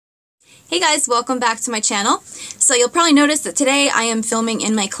Hey guys, welcome back to my channel. So you'll probably notice that today I am filming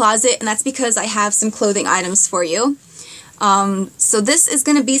in my closet, and that's because I have some clothing items for you. So this is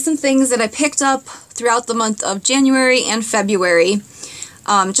going to be some things that I picked up throughout the month of January and February.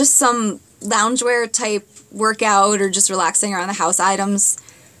 Just some loungewear type workout or just relaxing around the house items.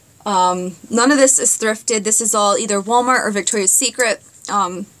 None of this is thrifted. This is all either Walmart or Victoria's Secret,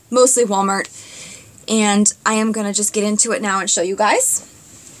 mostly Walmart. And I am going to just get into it now and show you guys.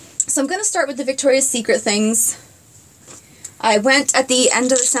 So I'm going to start with the Victoria's Secret things. I went at the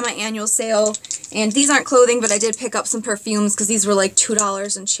end of the semi-annual sale, and these aren't clothing, but I did pick up some perfumes because these were like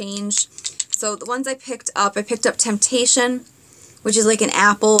 $2 and change. So the ones I picked up Temptation, which is like an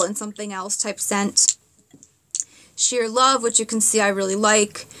apple and something else type scent. Sheer Love, which you can see I really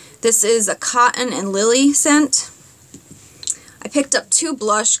like. This is a cotton and lily scent. I picked up two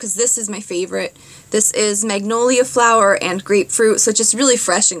blush because this is my favorite. This is Magnolia Flower and Grapefruit, so it's just really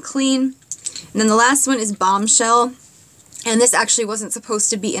fresh and clean. And then the last one is Bombshell. And this actually wasn't supposed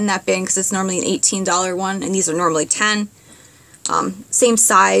to be in that bin because it's normally an $18 one, and these are normally $10. Same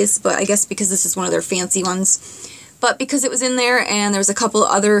size, but I guess because this is one of their fancy ones. But because it was in there and there was a couple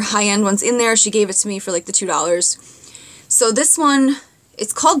other high-end ones in there, she gave it to me for like the $2. So this one,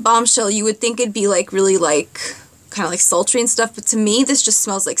 it's called Bombshell. You would think it'd be like really like kind of like sultry and stuff, but to me this just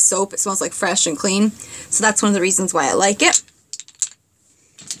smells like soap. It smells like fresh and clean, so that's one of the reasons why I like it.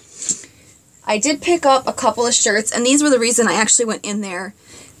 I did pick up a couple of shirts, and these were the reason I actually went in there.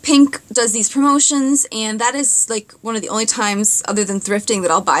 Pink does these promotions, and that is like one of the only times other than thrifting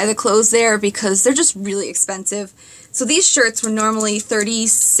that I'll buy the clothes there because they're just really expensive. So these shirts were normally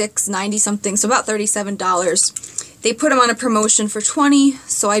 $36.90 something, so about $37. They put them on a promotion for $20,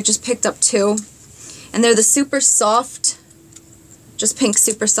 so I just picked up two. And they're the super soft, just pink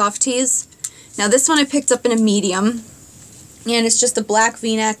super soft tees. Now this one I picked up in a medium, and it's just a black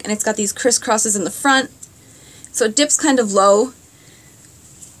v-neck, and it's got these crisscrosses in the front, so it dips kind of low.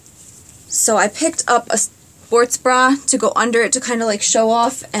 So I picked up a sports bra to go under it to kind of like show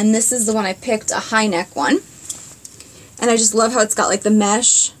off, and this is the one I picked, a high neck one. And I just love how it's got like the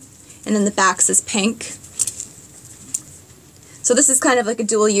mesh, and then the back says pink. So this is kind of like a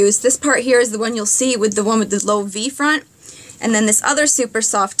dual use. This part here is the one you'll see with the one with the low V front. And then this other super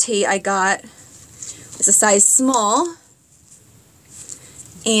soft tee I got is a size small.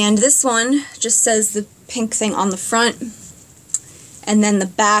 And this one just says the pink thing on the front. And then the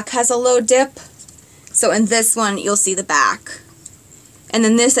back has a low dip. So in this one you'll see the back. And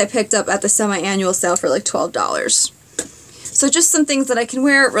then this I picked up at the semi-annual sale for like $12. So just some things that I can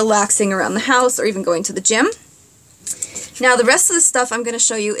wear relaxing around the house or even going to the gym. Now the rest of the stuff I'm going to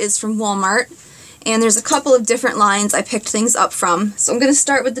show you is from Walmart, and there's a couple of different lines I picked things up from. So I'm going to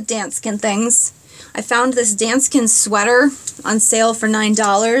start with the Danskin things. I found this Danskin sweater on sale for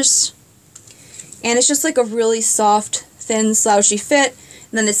 $9, and it's just like a really soft, thin, slouchy fit,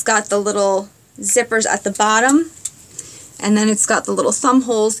 and then it's got the little zippers at the bottom, and then it's got the little thumb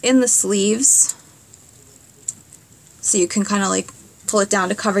holes in the sleeves, so you can kind of like pull it down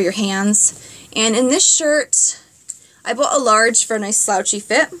to cover your hands. And in this shirt, I bought a large for a nice slouchy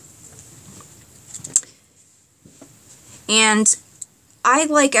fit, and I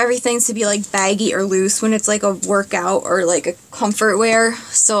like everything to be like baggy or loose when it's like a workout or like a comfort wear,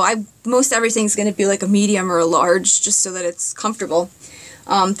 so most everything's going to be like a medium or a large just so that it's comfortable.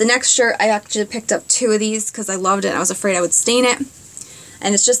 The next shirt, I actually picked up two of these because I loved it and I was afraid I would stain it,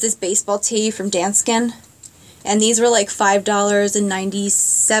 and it's just this baseball tee from Danskin, and these were like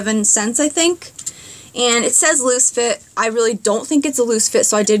 $5.97 I think. And it says loose fit. I really don't think it's a loose fit,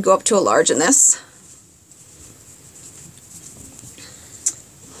 so I did go up to a large in this.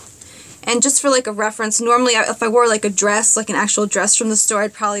 And just for like a reference, normally if I wore like a dress, like an actual dress from the store,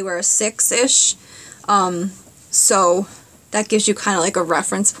 I'd probably wear a 6-ish. So that gives you kind of like a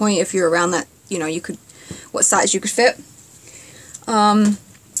reference point if you're around that, you know, what size you could fit.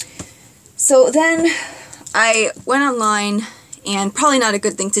 So then I went online, and probably not a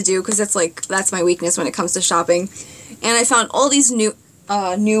good thing to do because that's my weakness when it comes to shopping. And I found all these new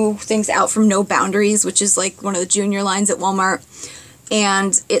things out from No Boundaries, which is like one of the junior lines at Walmart.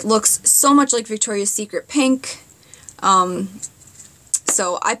 And it looks so much like Victoria's Secret pink.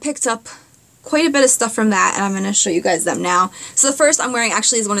 So I picked up quite a bit of stuff from that, and I'm going to show you guys them now. So the first I'm wearing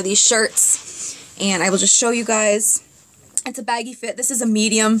actually is one of these shirts, and I will just show you guys. It's a baggy fit. This is a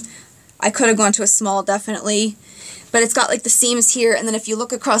medium. I could have gone to a small, definitely. But it's got like the seams here, and then if you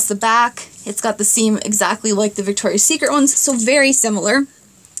look across the back, it's got the seam exactly like the Victoria's Secret ones, so very similar.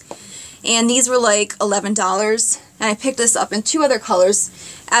 And these were like $11, and I picked this up in two other colors.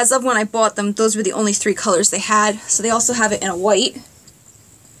 As of when I bought them, those were the only three colors they had, so they also have it in a white.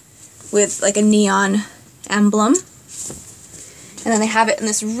 with like a neon emblem. And then they have it in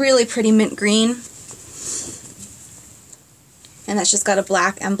this really pretty mint green. And that's just got a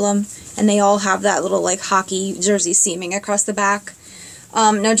black emblem. And they all have that little like hockey jersey seaming across the back.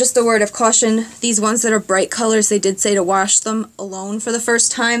 Now just a word of caution, these ones that are bright colors, they did say to wash them alone for the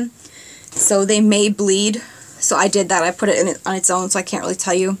first time. So they may bleed. So I did that. I put it on its own, so I can't really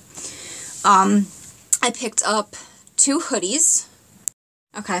tell you. I picked up 2 hoodies.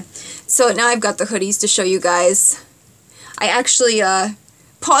 Okay, so now I've got the hoodies to show you guys. I actually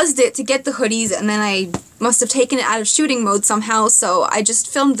paused it to get the hoodies, and then I must have taken it out of shooting mode somehow, so I just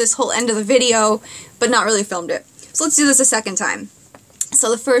filmed this whole end of the video, but not really filmed it. So let's do this a second time. So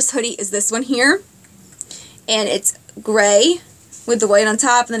the first hoodie is this one here, and it's gray with the white on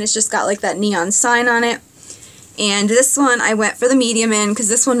top, and then it's just got like that neon sign on it. And this one I went for the medium in because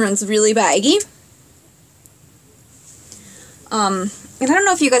this one runs really baggy. And I don't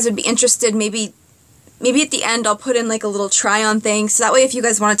know if you guys would be interested, maybe at the end I'll put in like a little try-on thing, so that way if you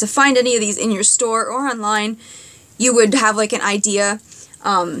guys wanted to find any of these in your store or online, you would have like an idea.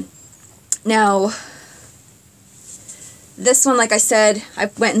 Now, this one, like I said, I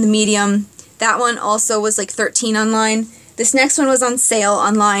went in the medium. That one also was like $13 online. This next one was on sale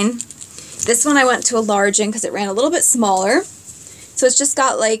online. This one I went to a large in because it ran a little bit smaller. So it's just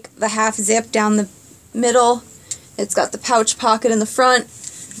got like the half zip down the middle. It's got the pouch pocket in the front.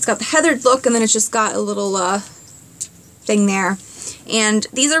 It's got the heathered look, and then it's just got a little thing there. And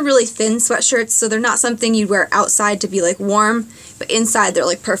these are really thin sweatshirts, so they're not something you'd wear outside to be like warm, but inside they're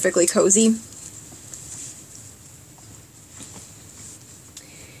like perfectly cozy.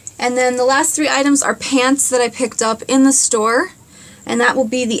 And then the last 3 items are pants that I picked up in the store, and that will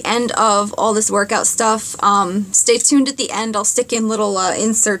be the end of all this workout stuff. Stay tuned at the end. I'll stick in little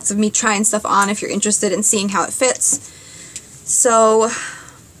inserts of me trying stuff on if you're interested in seeing how it fits. So,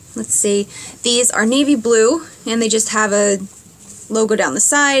 let's see. These are navy blue, and they just have a logo down the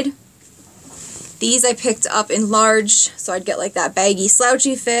side. These I picked up in large, so I'd get like that baggy,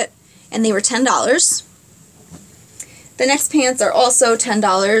 slouchy fit, and they were $10. The next pants are also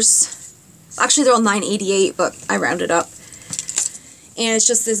 $10. Actually, they're all $9.88, but I rounded up. And it's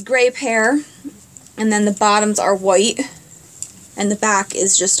just this gray pair, and then the bottoms are white, and the back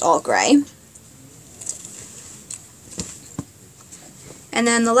is just all gray. And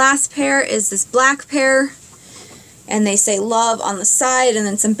then the last pair is this black pair, and they say love on the side and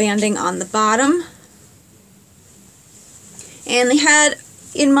then some banding on the bottom. And they had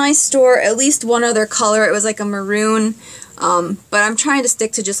in my store at least one other color. It was like a maroon, but I'm trying to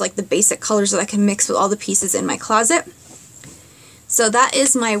stick to just like the basic colors that I can mix with all the pieces in my closet. So that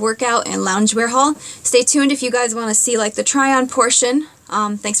is my workout and loungewear haul. Stay tuned if you guys want to see like the try-on portion.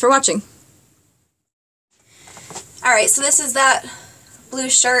 Thanks for watching. Alright, so this is that blue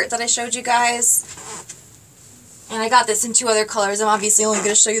shirt that I showed you guys. And I got this in 2 other colors. I'm obviously only going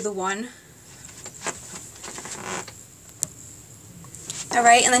to show you the one.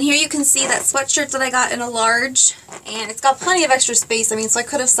 Alright, and then here you can see that sweatshirt that I got in a large. And it's got plenty of extra space. I mean, so I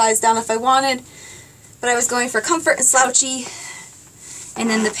could have sized down if I wanted. But I was going for comfort and slouchy. And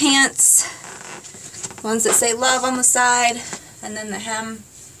then the pants, ones that say love on the side. And then the hem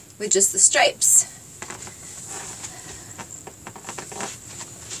with just the stripes.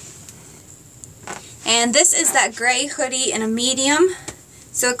 And this is that gray hoodie in a medium.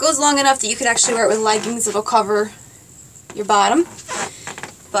 So it goes long enough that you could actually wear it with leggings. It'll cover your bottom.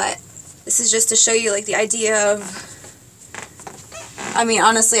 But this is just to show you like the idea of, I mean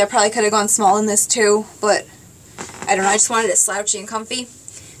honestly I probably could have gone small in this too, but I don't know, I just wanted it slouchy and comfy.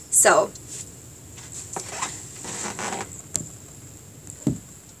 So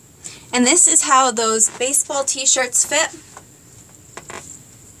and this is how those baseball t-shirts fit.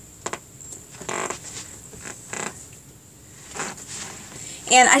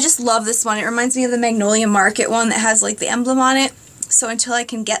 And I just love this one. It reminds me of the Magnolia Market one that has like the emblem on it. So until I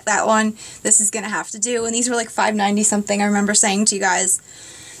can get that one, this is going to have to do. And these were like $5.90 something, I remember saying to you guys.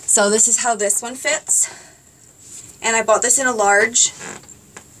 So this is how this one fits. And I bought this in a large.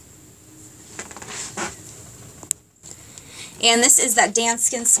 And this is that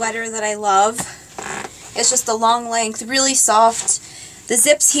Danskin sweater that I love. It's just a long length, really soft. The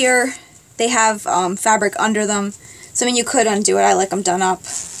zips here, they have fabric under them. So I mean you could undo it, I like them done up.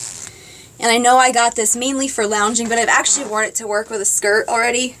 And I know I got this mainly for lounging, but I've actually worn it to work with a skirt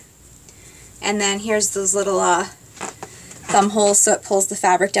already. And then here's those little thumb holes so it pulls the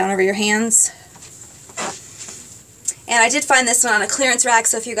fabric down over your hands. And I did find this one on a clearance rack,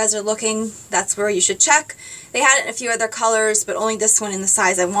 so if you guys are looking, that's where you should check. They had it in a few other colors, but only this one in the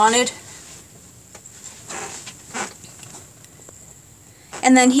size I wanted.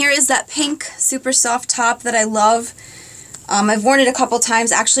 And then here is that pink super soft top that I love. I've worn it a couple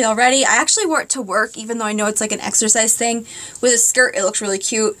times actually already. I actually wore it to work, even though I know it's like an exercise thing. With a skirt, it looks really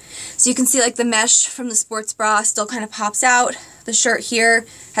cute. So you can see like the mesh from the sports bra still kind of pops out. The shirt here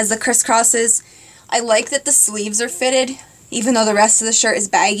has the crisscrosses. I like that the sleeves are fitted, even though the rest of the shirt is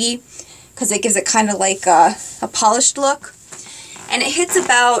baggy, because it gives it kind of like a polished look. And it hits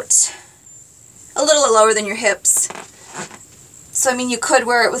about a little lower than your hips. So I mean, you could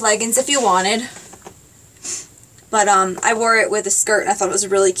wear it with leggings if you wanted. But I wore it with a skirt and I thought it was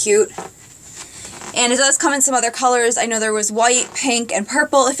really cute. And it does come in some other colors. I know there was white, pink, and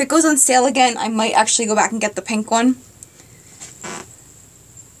purple. If it goes on sale again, I might actually go back and get the pink one.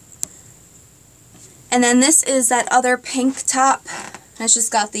 And then this is that other pink top. It's just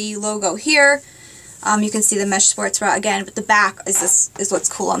got the logo here. You can see the mesh sports bra again, but the back is what's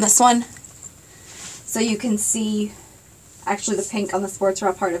cool on this one. So you can see actually the pink on the sports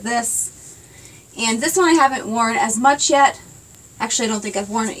bra part of this. And this one I haven't worn as much yet. Actually, I don't think I've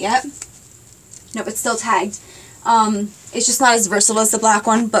worn it yet. Nope, it's still tagged. It's just not as versatile as the black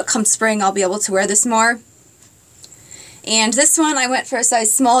one, but come spring I'll be able to wear this more. And this one I went for a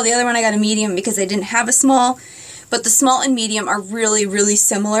size small. The other one I got a medium because I didn't have a small. But the small and medium are really, really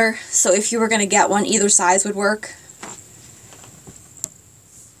similar. So if you were going to get one, either size would work.